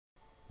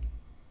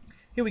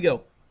Here we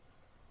go.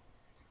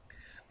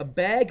 A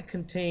bag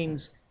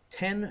contains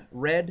 10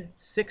 red,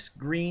 6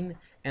 green,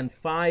 and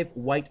 5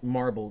 white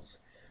marbles.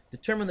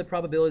 Determine the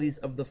probabilities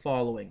of the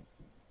following.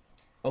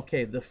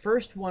 Okay, the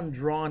first one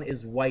drawn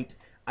is white.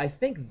 I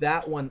think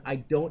that one I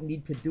don't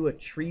need to do a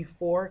tree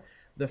for.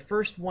 The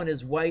first one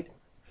is white.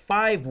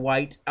 5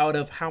 white out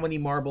of how many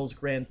marbles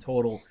grand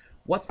total?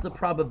 What's the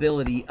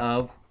probability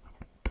of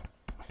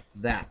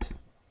that?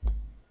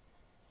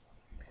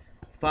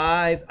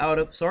 5 out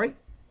of, sorry?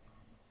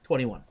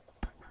 21.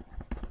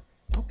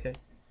 Okay.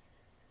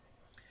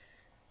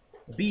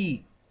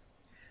 B.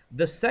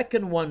 The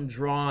second one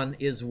drawn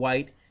is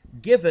white,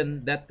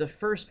 given that the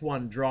first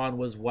one drawn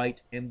was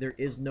white and there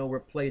is no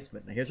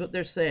replacement. Now here's what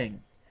they're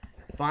saying.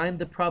 Find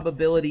the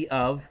probability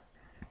of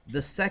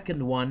the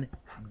second one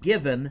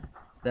given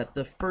that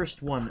the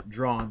first one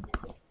drawn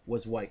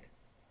was white.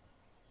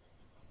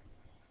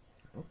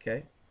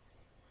 Okay.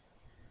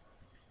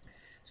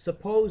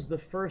 Suppose the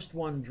first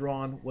one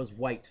drawn was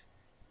white.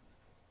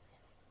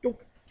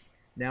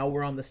 Now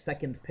we're on the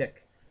second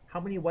pick.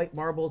 How many white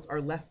marbles are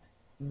left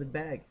in the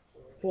bag?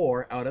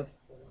 4 out of...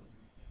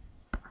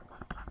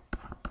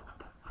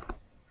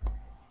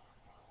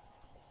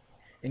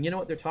 And you know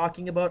what they're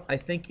talking about? I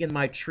think in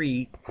my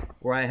tree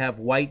where I have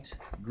white,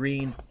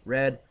 green,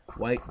 red,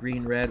 white,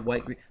 green, red,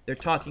 white, green, they're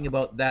talking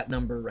about that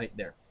number right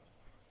there.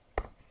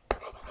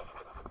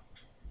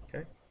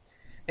 Okay.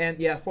 And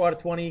yeah, 4 out of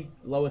 20,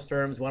 lowest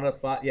terms, 1 out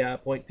of 5, yeah,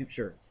 0.2,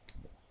 sure.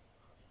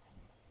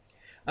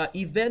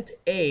 Event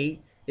A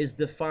is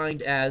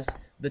defined as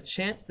the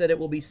chance that it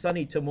will be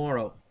sunny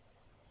tomorrow.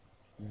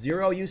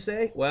 0, you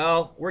say?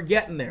 Well, we're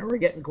getting there. We're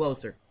getting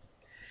closer.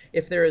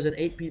 If there is an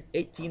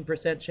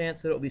 18%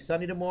 chance that it will be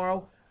sunny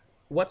tomorrow,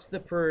 what's the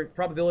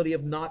probability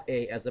of not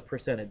A as a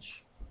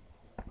percentage?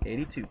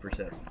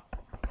 82%.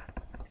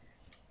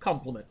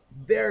 Complement.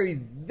 Very,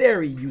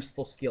 very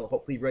useful skill.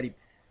 Hopefully you've already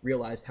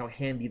realized how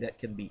handy that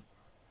can be.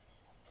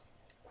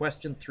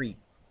 Question 3.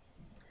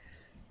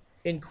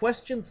 In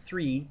question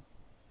 3,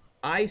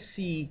 I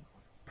see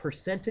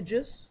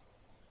percentages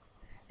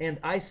and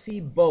I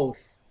see both.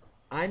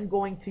 I'm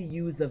going to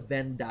use a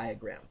Venn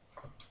diagram.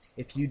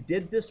 If you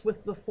did this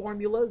with the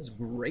formulas,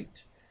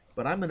 great,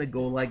 but I'm going to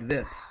go like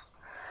this.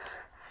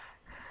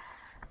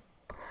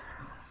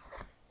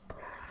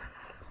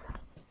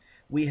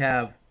 We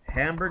have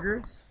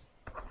hamburgers,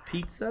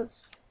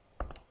 pizzas,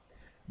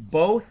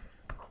 both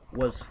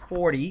was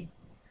 40.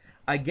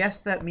 I guess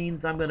that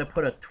means I'm going to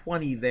put a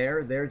 20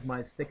 there. There's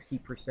my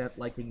 60%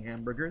 liking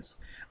hamburgers.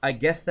 I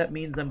guess that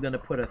means I'm going to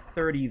put a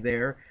 30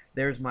 there.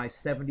 There's my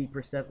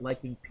 70%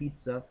 liking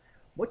pizza.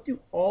 What do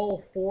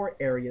all 4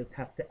 areas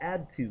have to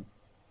add to?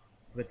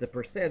 If it's a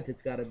percent,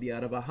 it's got to be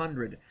out of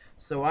 100.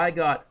 So I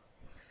got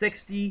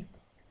 60,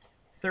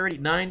 30,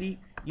 90.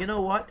 You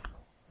know what?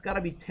 It's got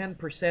to be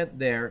 10%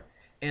 there,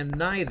 and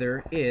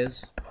neither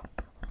is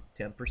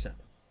 10%.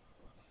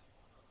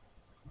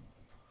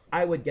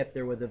 I would get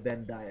there with a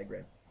Venn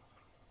diagram.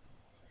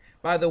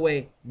 By the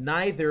way,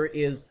 neither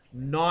is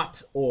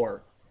not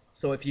or.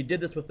 So if you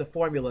did this with the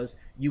formulas,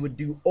 you would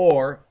do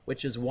or,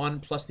 which is one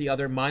plus the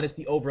other minus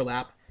the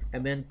overlap,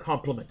 and then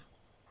complement.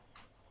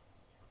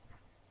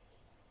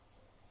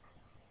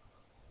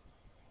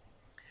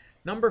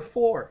 Number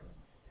 4.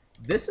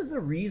 This is a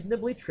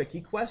reasonably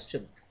tricky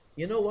question.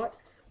 You know what?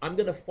 I'm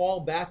going to fall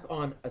back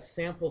on a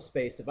sample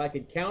space. If I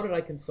can count it, I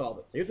can solve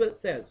it. So here's what it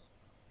says.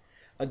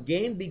 A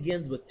game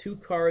begins with 2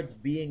 cards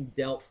being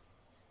dealt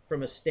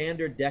from a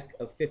standard deck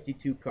of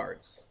 52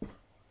 cards.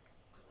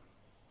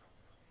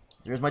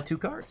 Here's my 2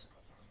 cards.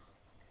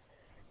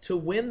 To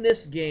win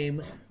this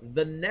game,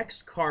 the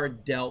next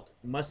card dealt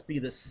must be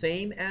the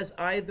same as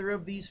either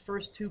of these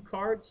first 2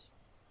 cards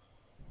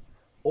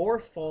or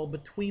fall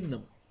between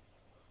them.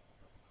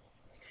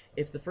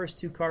 If the first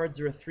 2 cards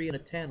are a 3 and a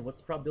 10, what's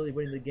the probability of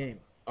winning the game?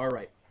 All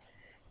right.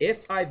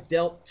 If I've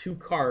dealt 2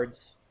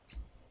 cards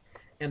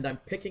and I'm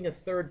picking a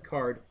 3rd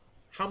card,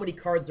 how many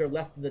cards are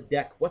left in the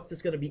deck? What's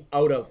this going to be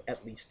out of,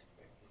 at least?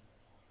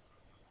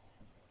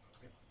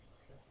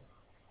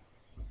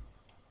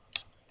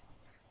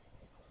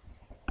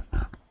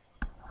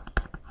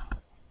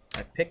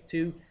 I picked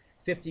 2,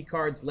 50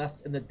 cards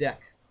left in the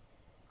deck.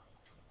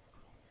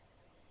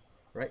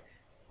 Right?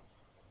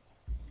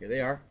 Here they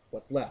are.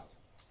 What's left?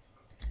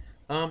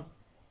 How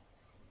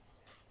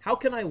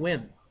can I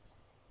win?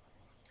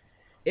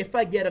 If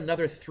I get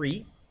another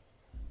 3,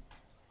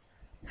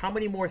 how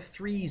many more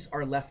 3s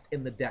are left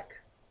in the deck?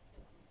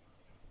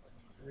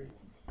 3.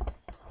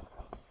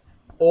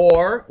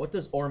 Or, what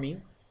does or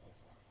mean?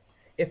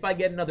 If I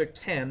get another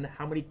 10,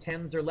 how many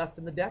 10s are left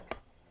in the deck?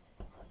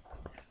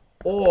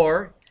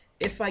 Or,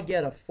 if I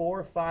get a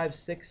 4, 5,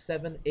 6,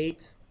 7,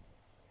 8,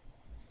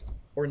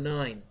 or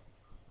 9,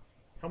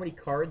 how many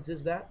cards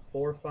is that?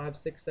 4, 5,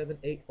 6, 7,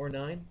 8, or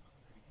 9?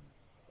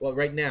 Well,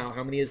 right now,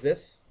 how many is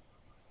this?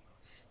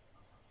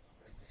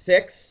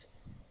 6.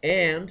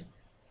 And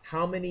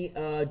how many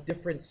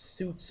different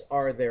suits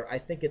are there? I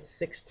think it's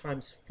 6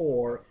 times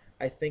 4.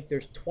 I think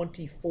there's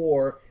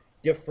 24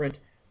 different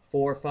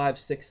 4, 5,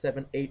 6,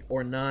 7, 8,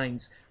 or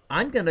 9s.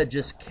 I'm going to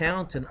just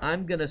count and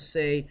I'm going to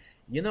say,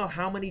 you know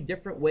how many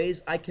different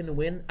ways I can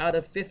win out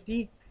of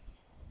 50?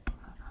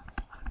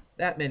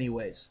 That many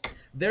ways.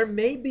 There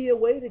may be a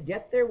way to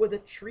get there with a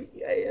tree.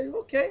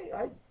 Okay,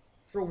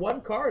 for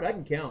one card, I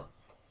can count.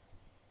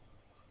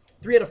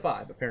 3 out of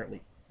 5,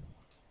 apparently.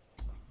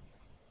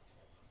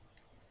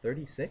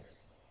 36?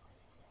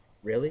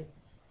 Really?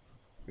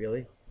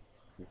 Really?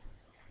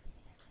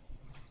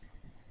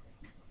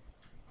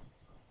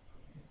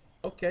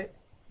 Okay.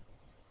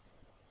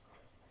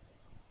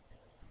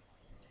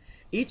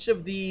 Each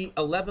of the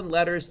 11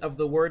 letters of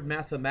the word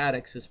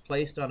mathematics is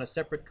placed on a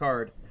separate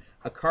card.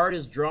 A card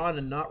is drawn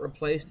and not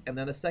replaced, and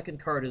then a second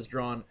card is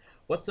drawn.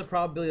 What's the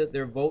probability that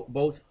they're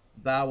both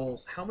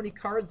vowels? How many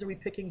cards are we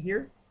picking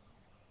here?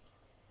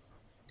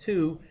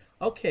 2.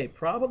 Okay,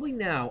 probably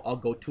now I'll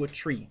go to a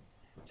tree.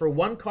 For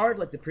one card,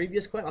 like the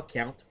previous question, I'll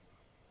count.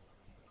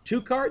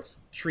 2 cards,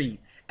 tree.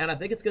 And I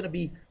think it's going to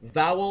be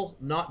vowel,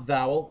 not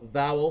vowel,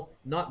 vowel,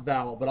 not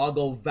vowel. But I'll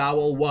go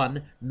vowel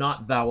 1,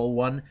 not vowel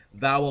 1,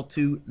 vowel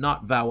 2,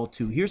 not vowel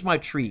 2. Here's my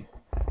tree.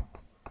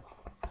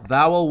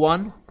 Vowel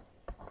 1,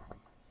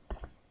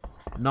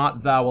 not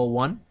vowel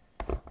 1.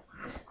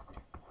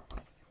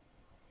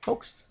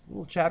 Folks, a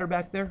little chatter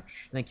back there.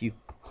 Thank you.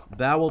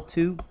 Vowel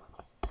 2,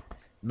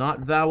 not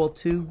vowel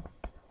 2,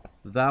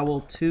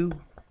 vowel 2,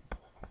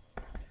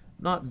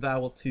 not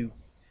vowel 2.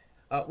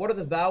 What are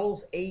the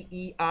vowels? A,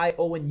 E, I,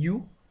 O, and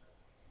U?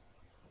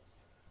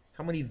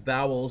 How many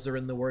vowels are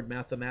in the word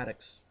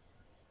mathematics?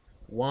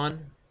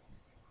 1,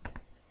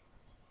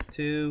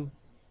 2,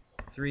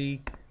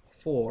 3,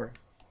 4.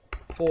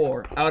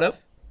 4 out of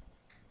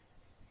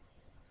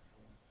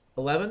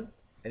 11?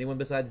 Anyone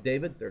besides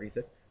David?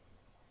 36.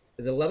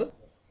 Is it 11?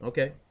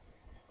 Okay.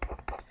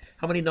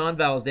 How many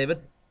non-vowels,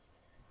 David?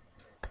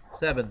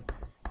 7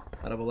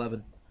 out of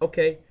 11.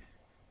 Okay.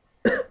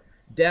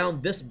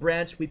 Down this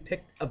branch, we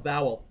picked a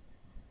vowel.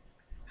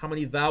 How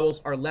many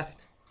vowels are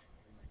left?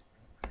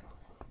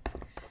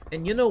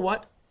 And you know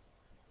what?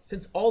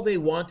 Since all they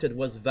wanted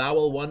was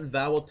vowel 1,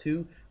 vowel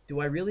 2, do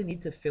I really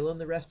need to fill in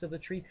the rest of the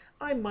tree?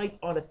 I might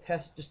on a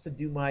test just to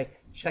do my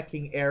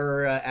checking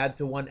error, add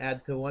to 1,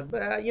 add to 1.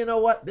 But you know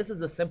what? This is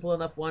a simple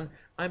enough one.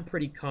 I'm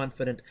pretty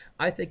confident.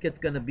 I think it's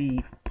going to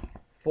be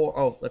 4.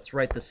 Oh, let's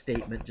write the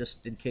statement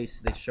just in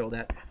case they show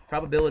that.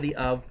 Probability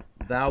of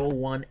vowel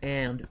 1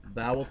 and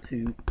vowel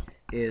 2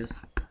 is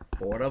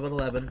 4 out of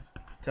 11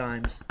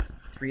 times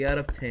 3 out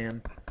of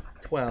 10,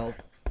 12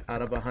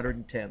 out of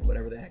 110,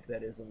 whatever the heck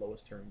that is in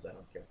lowest terms, I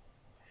don't care.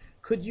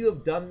 Could you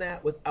have done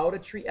that without a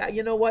tree?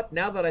 You know what?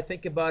 Now that I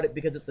think about it,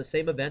 because it's the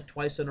same event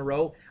twice in a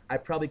row, I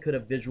probably could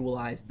have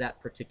visualized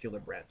that particular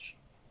branch.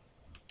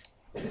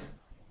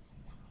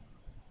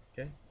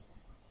 Okay.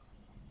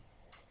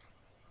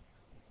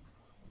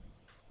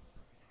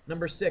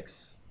 Number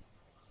 6.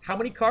 How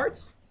many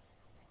cards?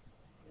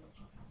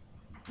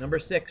 Number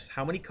 6.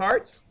 How many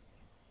cards?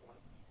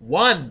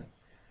 1.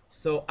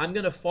 So I'm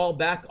going to fall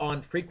back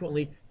on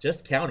frequently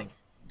just counting,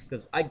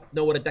 because I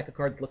know what a deck of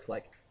cards looks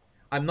like.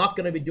 I'm not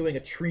going to be doing a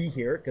tree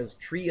here, because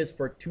tree is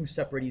for 2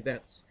 separate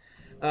events.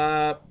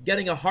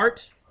 Getting a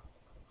heart,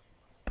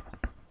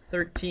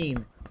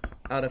 13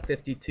 out of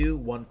 52,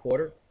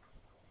 1/4.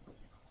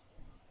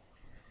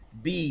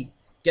 B,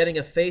 getting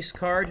a face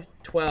card,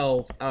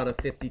 12 out of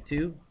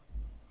 52.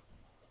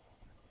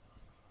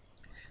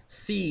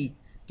 C,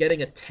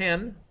 getting a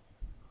 10,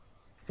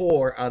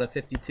 4 out of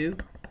 52.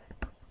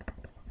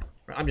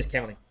 I'm just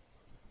counting.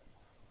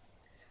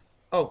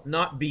 Oh,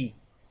 not B.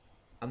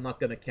 I'm not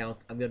going to count.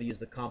 I'm going to use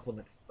the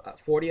complement.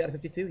 40 out of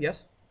 52,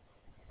 yes?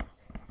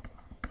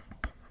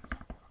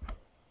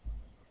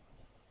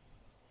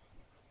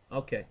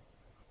 Okay.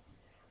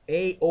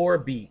 A or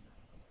B.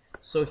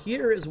 So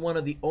here is one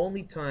of the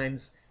only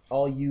times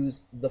I'll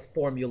use the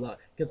formula,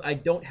 because I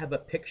don't have a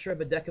picture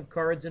of a deck of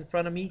cards in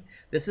front of me.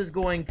 This is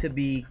going to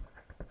be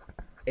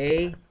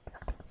A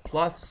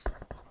plus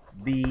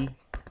B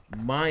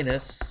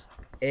minus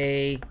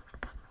A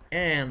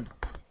and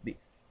B.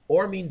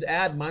 Or means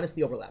add minus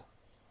the overlap.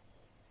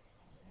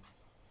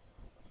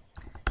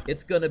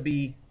 It's going to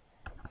be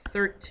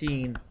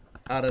 13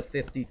 out of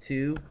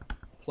 52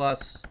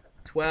 plus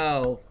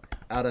 12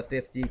 out of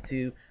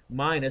 52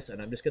 minus, and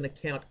I'm just going to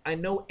count. I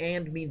know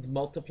and means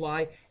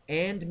multiply.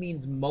 And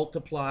means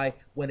multiply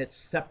when it's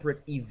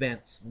separate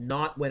events,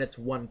 not when it's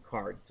one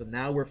card. So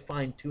now we're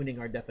fine-tuning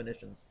our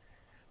definitions.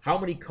 How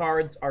many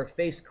cards are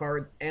face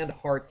cards and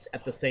hearts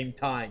at the same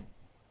time?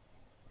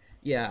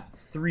 Yeah,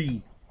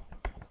 3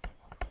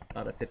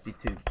 out of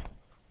 52.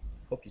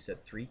 Hope you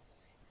said 3.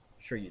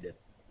 Sure you did.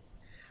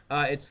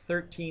 It's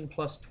 13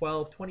 plus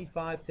 12,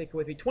 25, take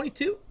away 3,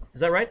 22.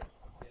 Is that right?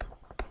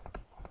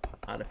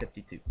 Out of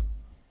 52.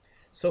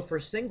 So for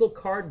single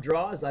card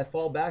draws, I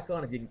fall back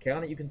on. If you can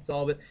count it, you can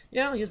solve it.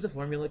 Yeah, I'll use the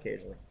formula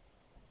occasionally.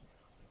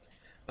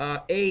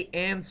 A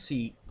and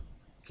C.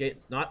 Okay,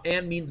 not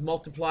and means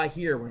multiply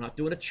here. We're not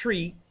doing a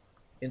tree.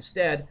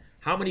 Instead,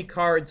 how many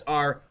cards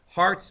are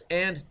hearts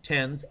and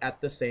tens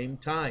at the same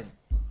time?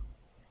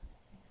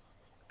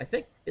 I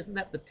think, isn't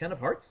that the 10 of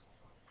hearts?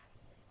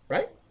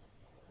 Right?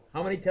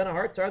 How many 10 of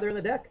hearts are there in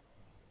the deck?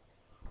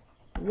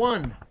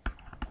 1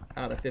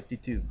 out of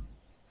 52.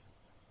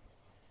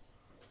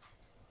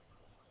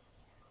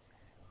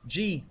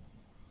 G,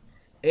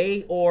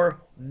 A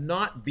or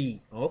not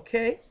B.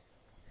 Okay.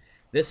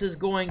 This is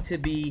going to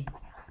be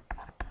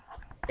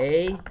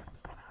A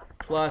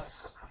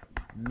plus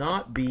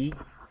not B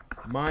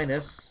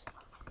minus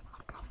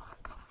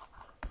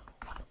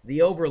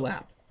the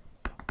overlap.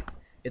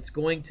 It's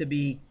going to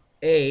be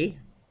A,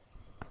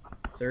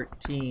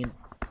 13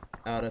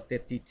 out of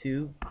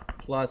 52,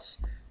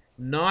 plus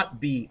not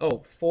B,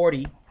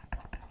 40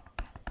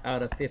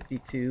 out of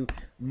 52,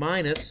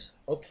 minus,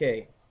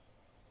 okay,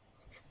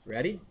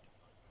 ready?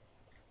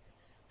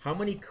 How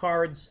many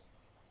cards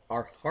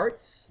are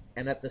hearts,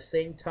 and at the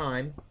same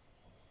time,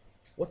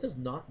 what does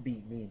not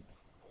B mean?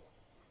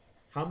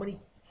 How many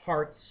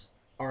hearts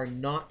are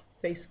not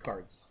face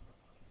cards?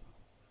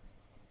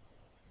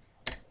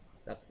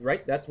 That's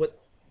right, that's what,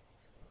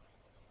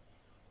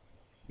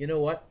 you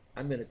know what?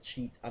 I'm going to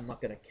cheat. I'm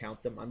not going to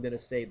count them. I'm going to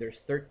say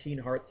there's 13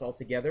 hearts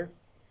altogether.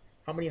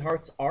 How many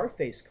hearts are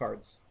face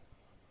cards?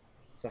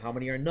 So how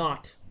many are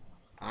not?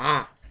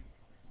 Ah.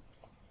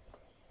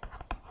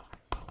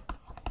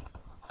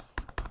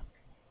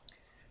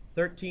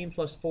 (13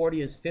 plus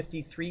 40 is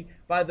 53.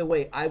 By the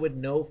way, I would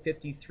know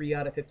 53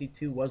 out of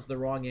 52 was the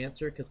wrong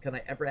answer, because can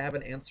I ever have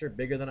an answer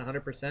bigger than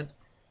 100%?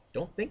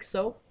 Don't think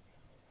so.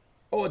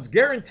 Oh, it's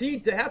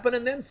guaranteed to happen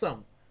and then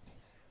some.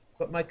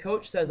 But my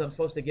coach says I'm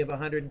supposed to give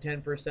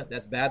 110%.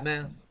 That's bad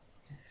math.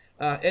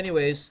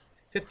 Anyways,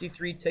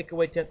 53 take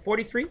away 10.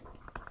 43?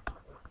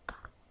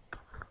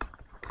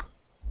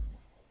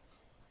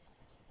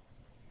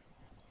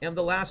 And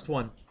the last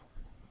one.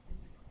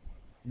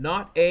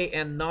 Not A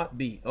and not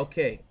B.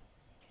 Okay.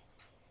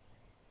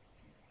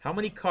 How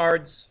many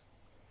cards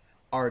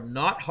are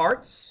not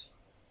hearts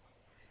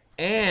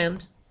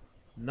and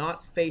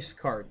not face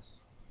cards?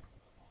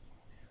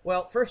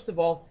 Well, first of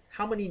all,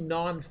 how many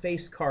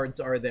non-face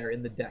cards are there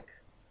in the deck?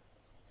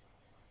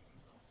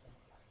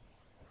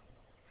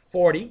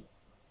 40.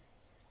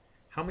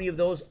 How many of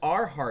those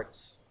are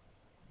hearts?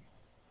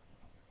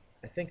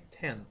 I think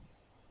 10,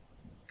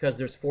 because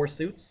there's 4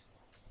 suits.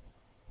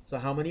 So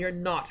how many are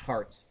not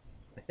hearts?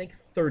 I think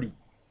 30.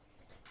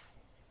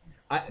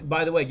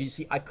 By the way, you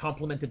see, I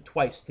complimented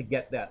twice to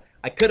get that.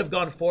 I could have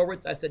gone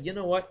forwards. I said, you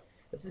know what?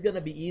 This is going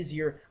to be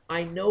easier.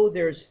 I know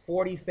there's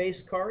 40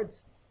 face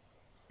cards,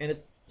 and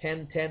it's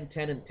 10, 10,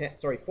 10, and 10.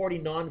 Sorry, 40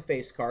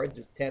 non-face cards.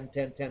 There's 10,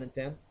 10, 10, and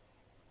 10.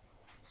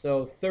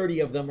 So 30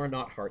 of them are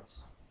not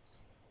hearts.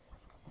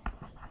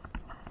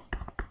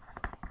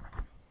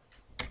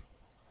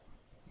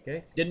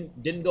 Okay,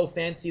 didn't go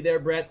fancy there,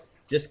 Brett.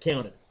 Just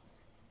counted.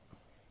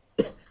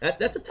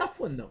 That's a tough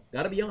one, though.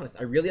 Got to be honest.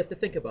 I really have to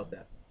think about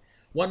that.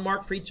 1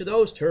 mark for each of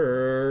those.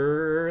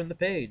 Turn the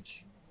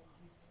page.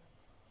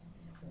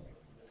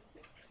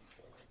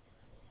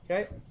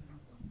 Okay.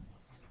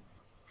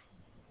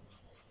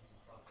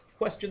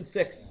 Question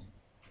 6.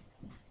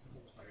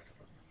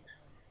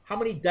 How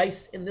many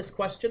dice in this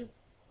question?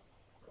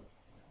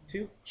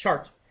 2.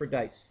 Chart for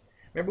dice.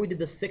 Remember we did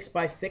the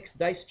 6x6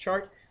 dice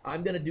chart?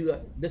 I'm going to do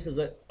this is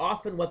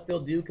often what they'll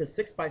do, because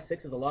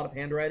 6x6 is a lot of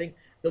handwriting.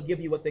 They'll give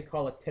you what they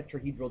call a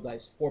tetrahedral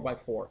dice,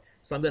 4x4.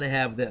 So I'm going to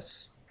have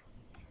this.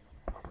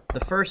 The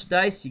first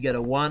dice, you get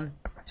a 1,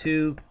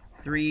 2,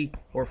 3,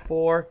 or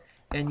 4.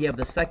 And you have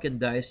the second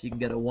dice, you can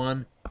get a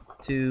 1,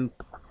 2,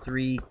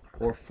 3,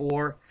 or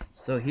 4.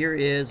 So here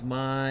is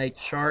my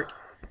chart.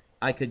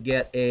 I could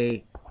get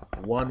a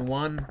 1,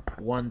 1,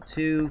 1,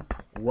 2,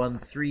 1,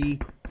 3,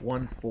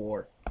 1,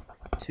 4,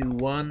 2,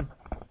 1,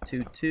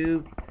 2,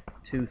 2,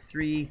 2,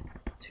 3,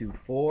 2,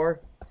 4,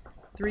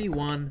 3,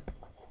 1,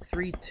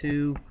 3,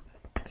 2,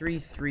 3,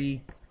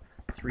 3,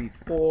 3,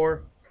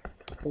 4,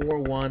 4,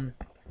 1,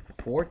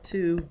 4,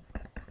 2,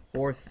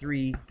 4,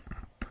 3,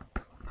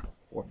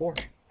 4, 4.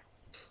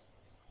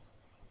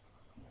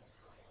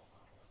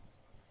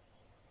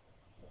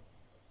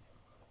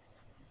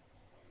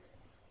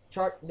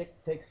 Chart,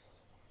 Nick, takes,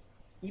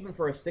 even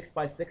for a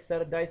 6x6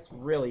 set of dice,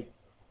 really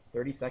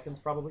 30 seconds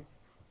probably.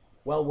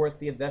 Well worth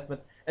the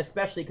investment,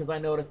 especially because I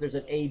noticed there's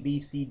an A, B,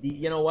 C, D.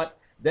 You know what?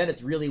 Then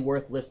it's really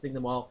worth listing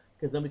them all,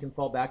 because then we can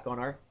fall back on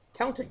our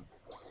counting.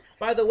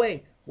 By the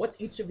way, what's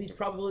each of these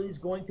probabilities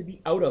going to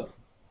be out of?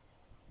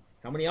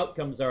 How many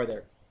outcomes are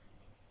there?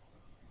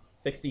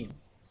 16.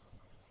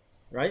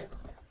 Right?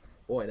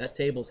 Boy, that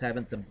table's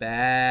having some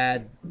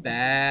bad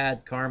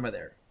karma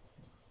there.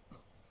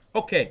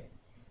 Okay.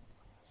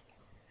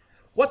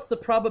 What's the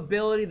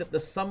probability that the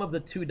sum of the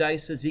 2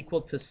 dice is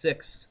equal to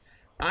 6?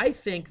 I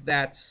think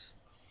that's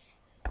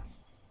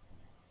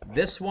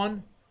this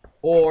one,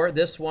 or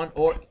this one,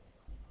 or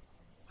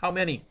how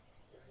many?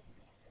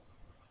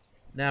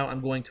 Now I'm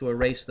going to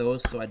erase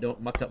those so I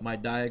don't muck up my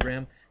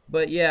diagram.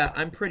 But yeah,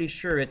 I'm pretty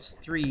sure it's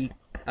 3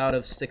 out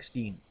of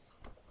 16.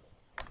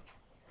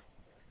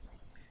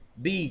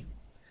 B,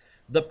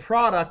 the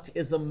product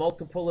is a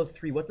multiple of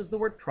 3. What does the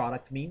word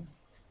product mean?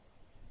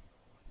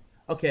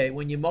 Okay,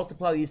 when you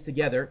multiply these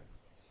together,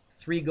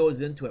 3 goes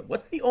into it.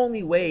 What's the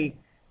only way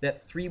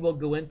that 3 will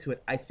go into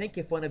it? I think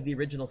if one of the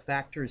original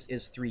factors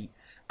is 3.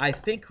 I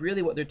think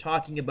really what they're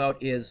talking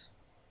about is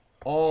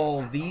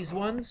all these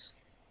ones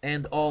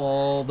and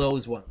all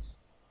those ones.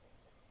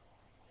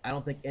 I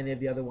don't think any of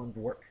the other ones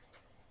work.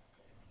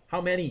 How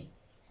many?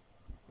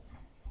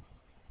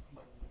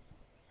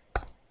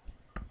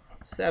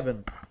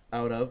 7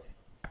 out of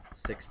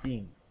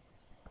 16.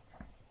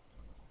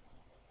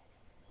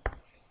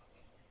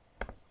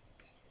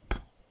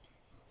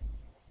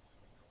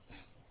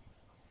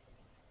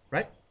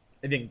 Right?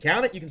 If you can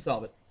count it, you can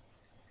solve it.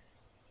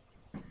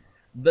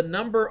 The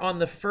number on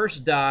the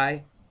first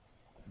die,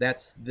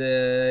 that's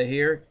the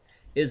here,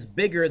 is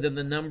bigger than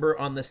the number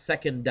on the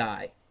second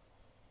die.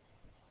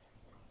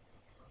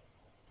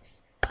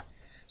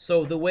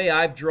 So the way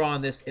I've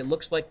drawn this, it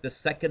looks like the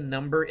second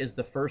number is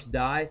the first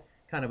die.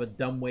 Kind of a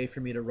dumb way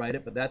for me to write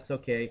it, but that's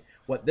okay.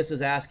 What this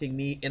is asking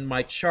me in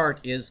my chart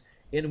is,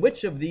 in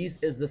which of these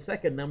is the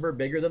second number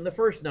bigger than the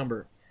first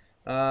number?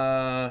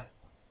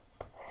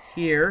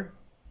 Here,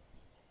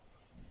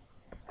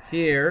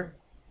 here,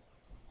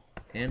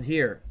 and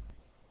here.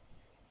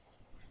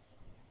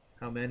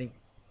 How many?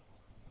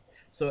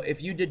 So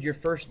if you did your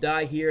first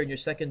die here and your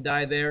second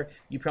die there,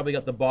 you probably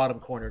got the bottom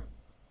corner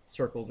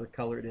circled or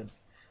colored in.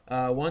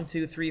 1,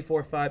 2, 3,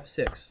 4, 5,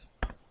 6.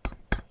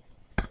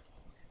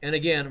 And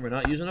again, we're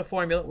not using a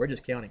formula, we're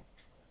just counting.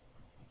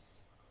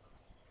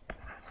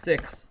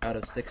 6 out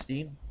of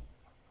 16.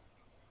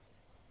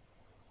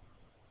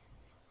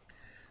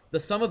 The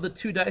sum of the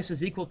two dice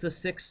is equal to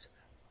 6,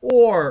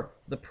 or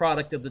the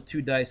product of the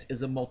two dice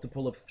is a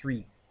multiple of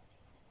 3.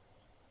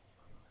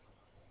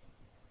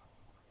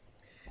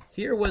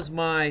 Here was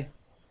my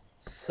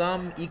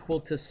sum equal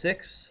to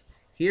 6.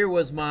 Here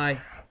was my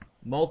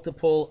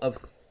multiple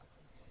of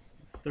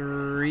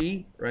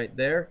 3 right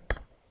there.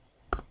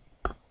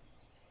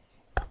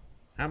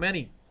 How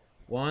many?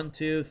 1,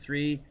 2,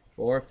 3,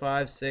 4,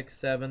 5, 6,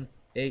 7,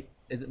 8.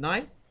 Is it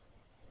 9?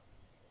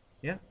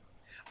 Yeah.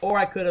 Or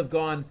I could have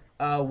gone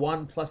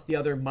 1 plus the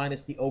other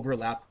minus the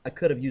overlap. I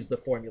could have used the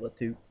formula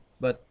too,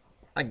 but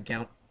I can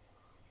count.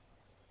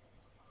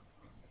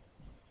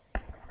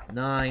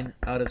 9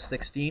 out of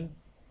 16.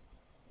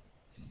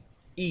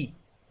 E.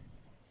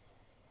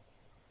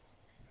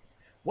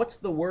 What's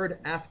the word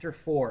after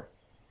 4?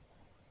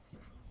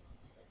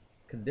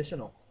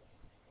 Conditional.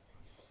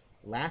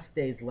 Last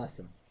day's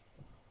lesson.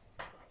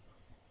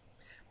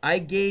 I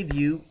gave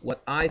you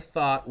what I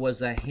thought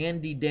was a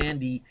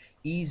handy-dandy,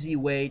 easy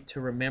way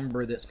to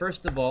remember this.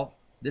 First of all,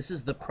 this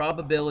is the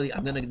probability.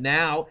 I'm going to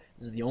now,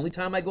 this is the only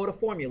time I go to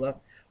formula.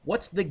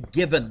 What's the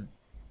given?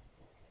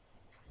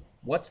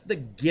 What's the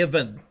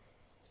given?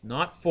 It's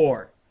not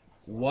 4.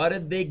 What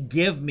did they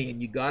give me? And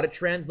you got to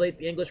translate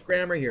the English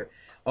grammar here.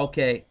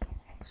 Okay,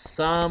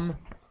 sum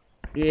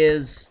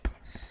is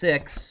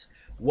 6.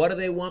 What do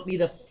they want me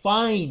to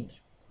find?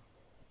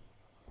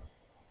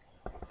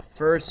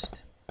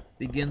 First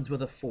begins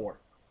with a 4.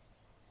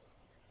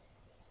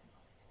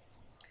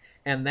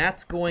 And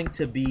that's going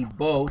to be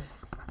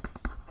both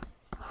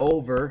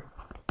over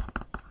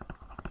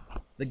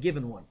the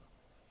given one.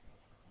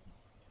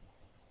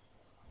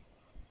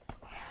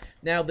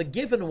 Now, the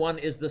given one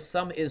is the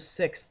sum is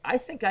 6. I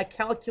think I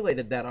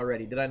calculated that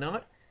already, did I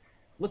not?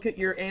 Look at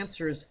your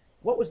answers.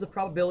 What was the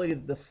probability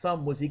that the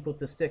sum was equal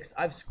to 6?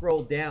 I've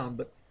scrolled down,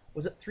 but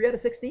was it 3 out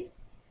of 16?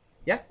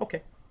 Yeah?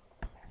 Okay.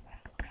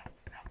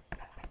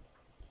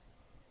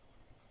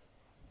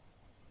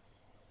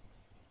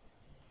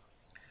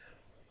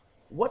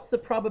 What's the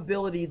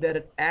probability that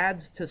it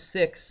adds to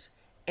 6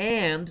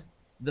 and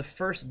the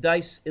first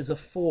dice is a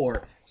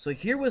 4? So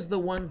here was the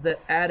ones that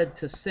added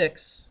to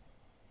 6.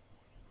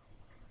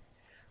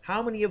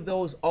 How many of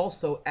those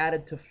also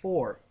added to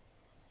 4?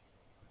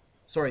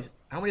 Sorry,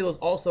 how many of those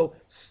also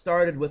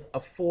started with a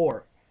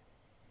 4?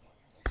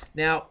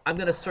 Now, I'm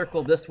going to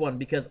circle this one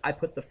because I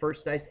put the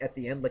first dice at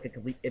the end like a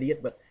complete idiot,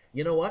 but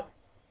you know what?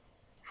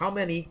 How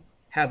many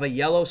have a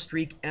yellow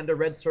streak and a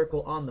red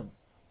circle on them?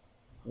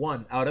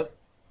 1 out of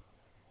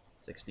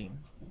 16.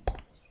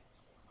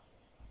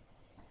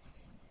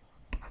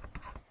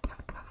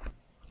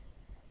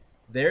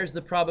 There's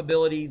the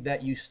probability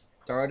that you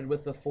started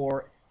with the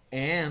 4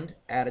 and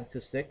added to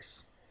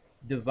 6,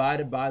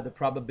 divided by the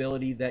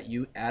probability that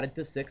you added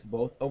to 6,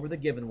 both over the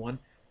given one.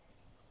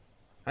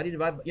 How do you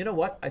divide? You know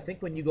what? I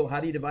think when you go, how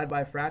do you divide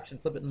by a fraction,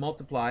 flip it and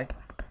multiply,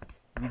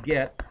 you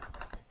get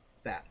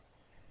that.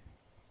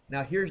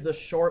 Now here's the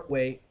short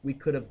way we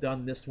could have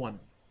done this one.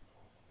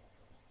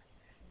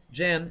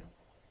 Jen,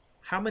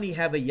 how many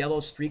have a yellow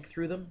streak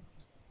through them?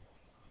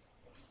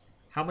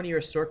 How many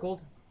are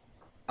circled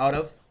out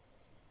of?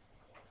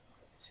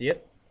 See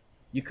it?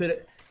 You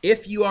could,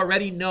 if you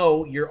already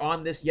know you're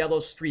on this yellow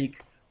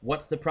streak,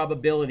 what's the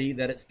probability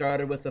that it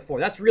started with a 4?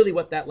 That's really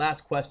what that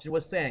last question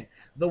was saying.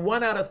 The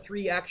 1 out of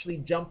 3 actually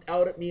jumped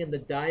out at me in the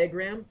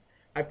diagram.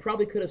 I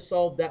probably could have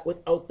solved that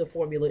without the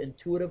formula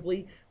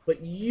intuitively,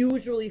 but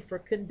usually for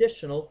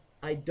conditional,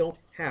 I don't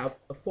have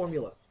a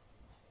formula.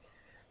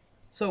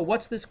 So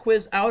what's this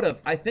quiz out of?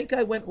 I think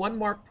I went 1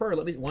 mark per.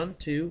 Let me, 1,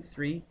 2,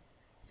 3,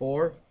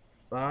 4,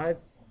 5,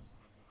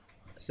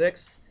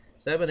 6,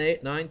 7,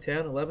 8, 9,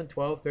 10, 11,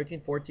 12,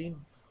 13, 14.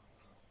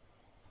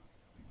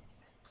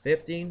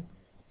 15,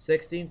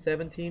 16,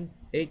 17,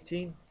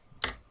 18.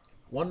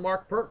 1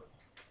 mark per.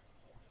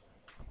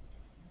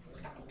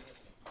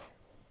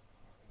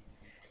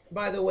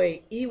 By the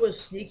way, E was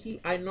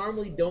sneaky. I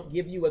normally don't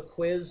give you a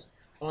quiz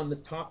on the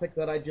topic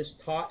that I just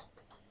taught,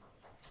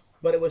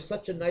 but it was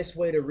such a nice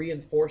way to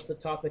reinforce the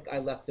topic, I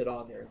left it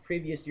on there. In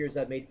previous years,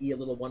 I made E a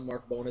little 1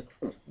 mark bonus.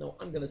 No,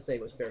 I'm going to say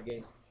it was fair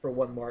game for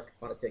 1 mark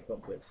on a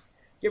take-home quiz.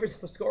 Give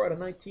yourself a score out of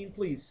 19,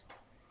 please.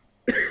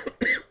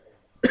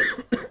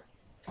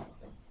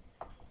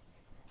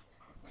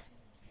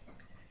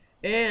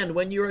 And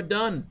when you are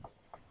done,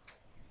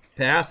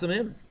 pass them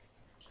in.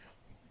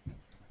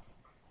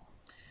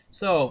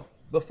 So,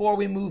 before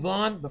we move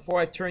on, before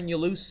I turn you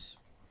loose,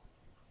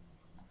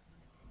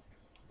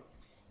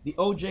 the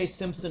O.J.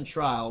 Simpson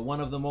trial,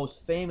 one of the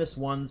most famous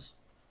ones,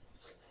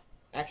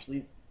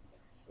 actually,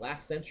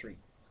 last century.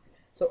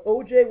 So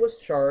O.J. was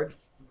charged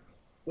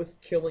with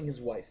killing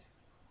his wife.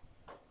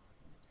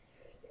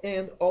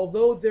 And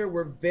although there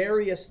were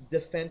various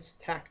defense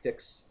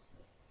tactics,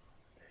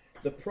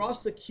 the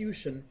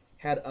prosecution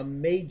had a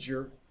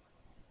major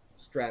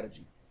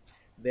strategy.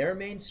 Their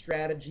main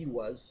strategy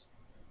was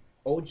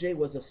O.J.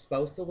 was a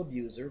spousal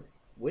abuser,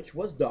 which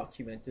was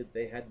documented.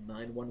 They had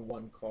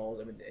 911 calls,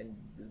 and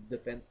the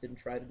defense didn't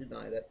try to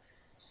deny that.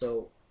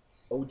 So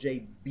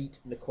O.J. beat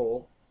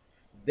Nicole.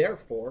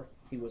 Therefore,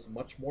 he was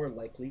much more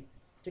likely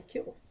to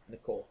kill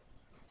Nicole.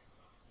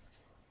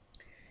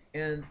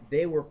 And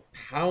they were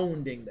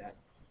pounding that.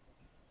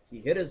 He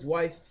hit his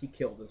wife, he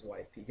killed his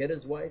wife. He hit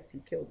his wife,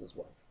 he killed his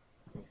wife.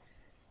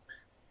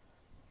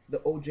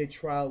 The O.J.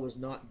 trial was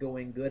not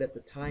going good. At the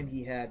time,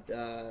 he had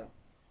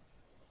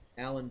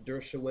Alan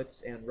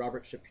Dershowitz and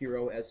Robert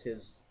Shapiro as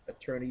his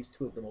attorneys,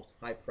 two of the most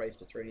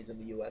high-priced attorneys in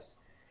the U.S.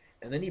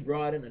 And then he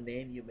brought in a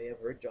name you may have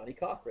heard, Johnny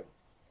Cochran.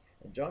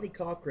 And Johnny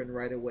Cochran,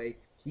 right away,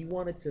 he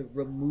wanted to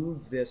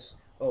remove this,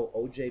 oh,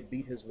 O.J.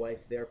 beat his wife,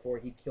 therefore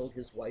he killed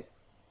his wife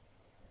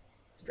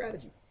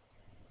strategy.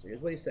 So here's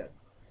what he said.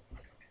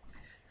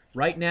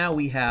 Right now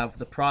we have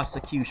the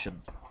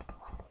prosecution.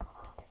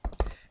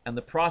 And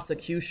the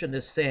prosecution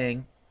is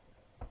saying,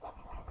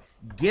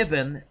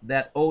 given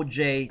that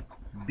O.J.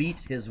 beat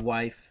his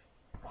wife,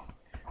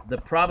 the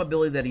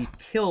probability that he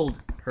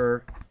killed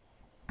her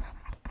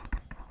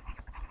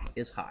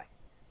is high.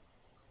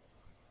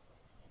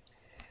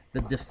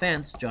 The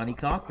defense, Johnny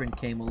Cochran,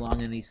 came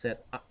along and he said,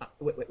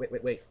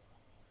 wait.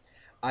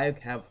 I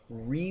have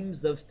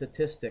reams of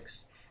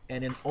statistics,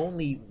 and in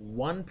only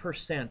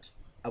 1%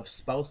 of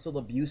spousal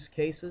abuse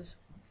cases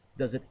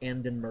does it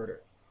end in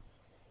murder.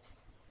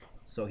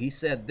 So he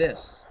said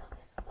this,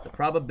 the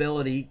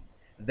probability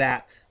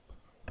that,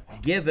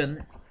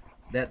 given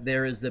that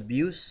there is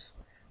abuse,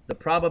 the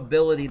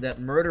probability that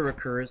murder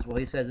occurs, well,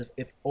 he says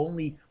if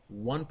only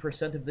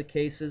 1% of the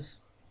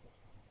cases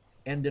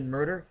end in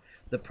murder,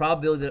 the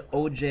probability that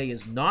O.J.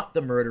 is not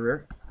the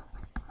murderer,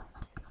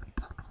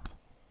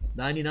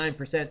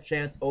 99%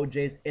 chance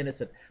O.J. is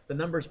innocent. The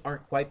numbers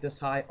aren't quite this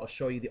high. I'll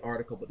show you the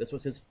article, but this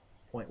was his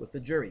point with the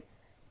jury.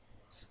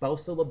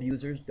 Spousal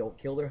abusers don't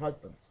kill their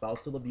husbands.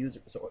 Spousal abusers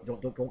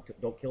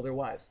don't kill their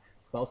wives.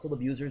 Spousal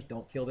abusers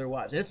don't kill their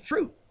wives. And it's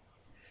true.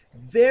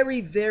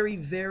 Very, very,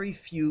 very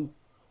few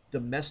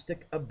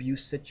domestic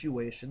abuse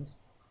situations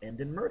end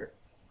in murder.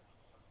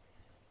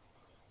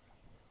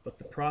 But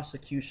the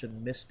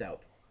prosecution missed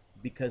out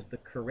because the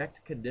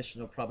correct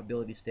conditional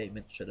probability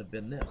statement should have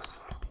been this.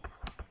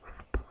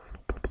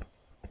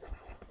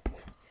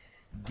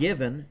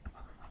 Given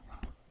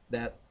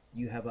that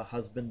you have a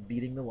husband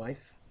beating the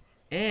wife,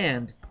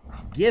 and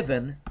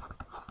given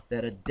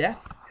that a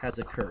death has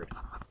occurred,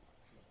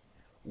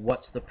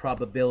 what's the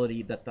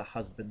probability that the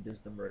husband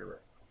is the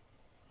murderer?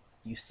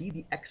 You see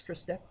the extra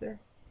step there?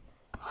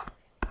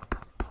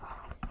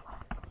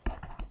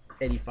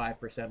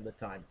 85% of the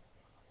time,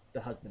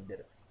 the husband did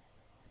it.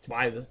 That's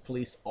why the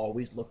police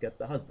always look at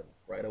the husband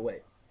right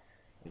away.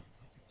 We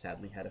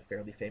sadly had a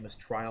fairly famous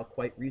trial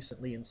quite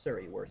recently in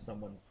Surrey where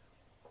someone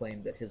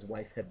claimed that his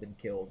wife had been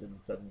killed and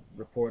suddenly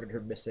reported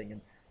her missing,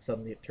 and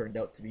suddenly it turned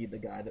out to be the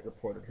guy that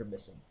reported her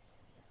missing.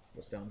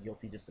 Was found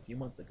guilty just a few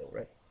months ago,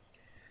 right?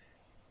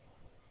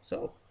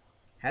 So,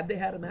 had they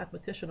had a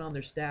mathematician on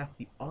their staff,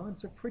 the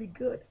odds are pretty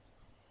good.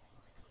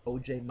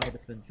 O.J. might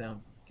have been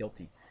found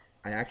guilty.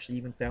 I actually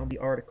even found the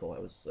article. I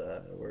was,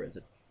 where is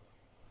it?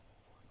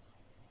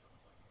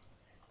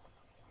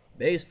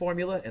 Bayes'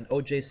 formula and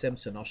O.J.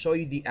 Simpson. I'll show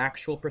you the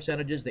actual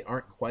percentages. They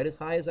aren't quite as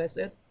high as I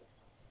said.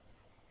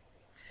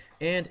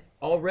 And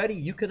already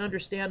you can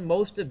understand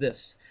most of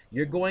this.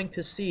 You're going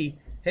to see,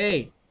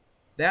 hey,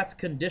 that's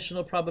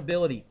conditional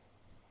probability.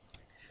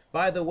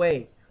 By the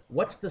way,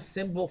 what's the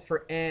symbol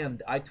for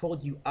and? I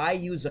told you I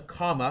use a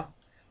comma.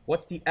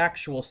 What's the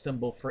actual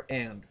symbol for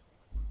and?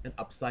 An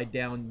upside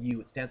down U.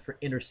 It stands for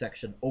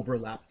intersection,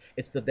 overlap.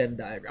 It's the Venn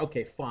diagram.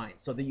 Okay, fine.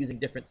 So they're using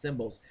different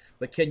symbols.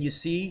 But can you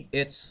see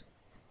it's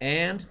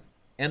and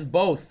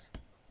both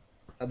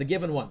are the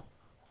given one.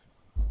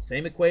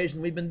 Same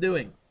equation we've been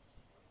doing.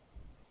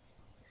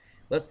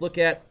 Let's look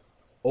at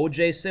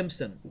O.J.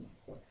 Simpson.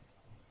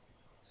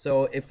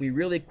 So if we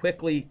really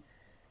quickly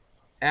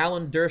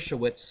Alan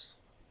Dershowitz,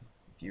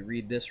 if you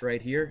read this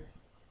right here,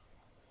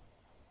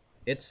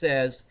 it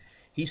says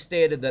he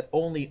stated that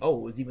only, it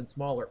was even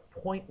smaller,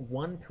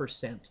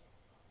 0.1%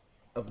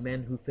 of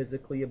men who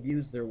physically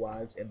abuse their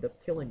wives end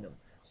up killing them.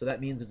 So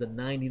that means there's a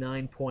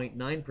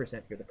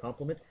 99.9%, here the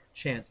compliment,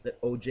 chance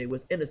that OJ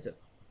was innocent.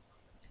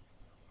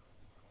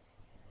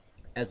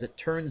 As it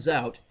turns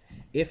out,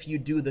 if you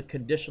do the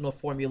conditional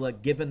formula,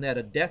 given that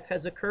a death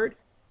has occurred,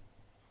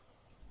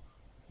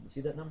 you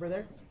see that number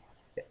there?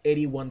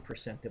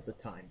 81% of the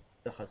time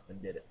the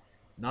husband did it.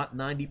 Not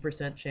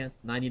 90% chance,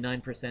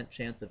 99%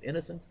 chance of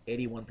innocence,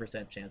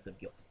 81% chance of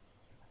guilt.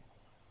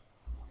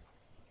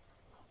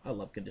 I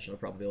love conditional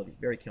probability.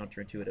 Very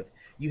counterintuitive.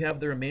 You have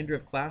the remainder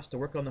of class to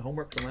work on the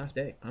homework from last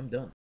day. I'm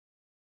done.